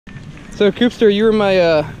So Coopster, you were my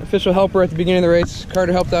official helper at the beginning of the race.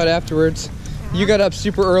 Carter helped out afterwards. You got up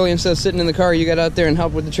super early instead of sitting in the car. You got out there and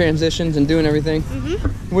helped with the transitions and doing everything.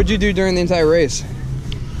 What'd you do during the entire race?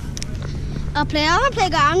 Play on the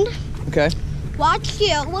playground. Okay. Watch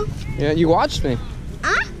you. Yeah, you watched me.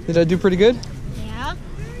 Huh? Did I do pretty good? Yeah.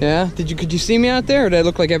 Yeah? Could you see me out there, or did I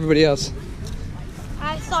look like everybody else?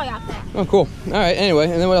 I saw you out there. Oh, cool. All right, anyway,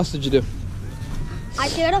 and then what else did you do? I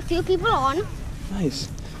cheered a few people on. Nice.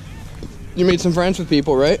 You made some friends with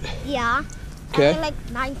people, right? Yeah. Okay. I was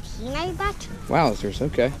like 19, I bet. Wowzers,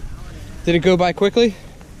 okay. Did it go by quickly?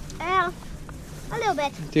 Yeah, a little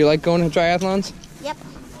bit. Do you like going to triathlons? Yep.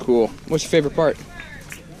 Cool. What's your favorite part?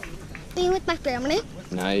 Being with my family.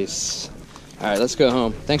 Nice. All right, let's go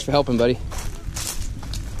home. Thanks for helping, buddy.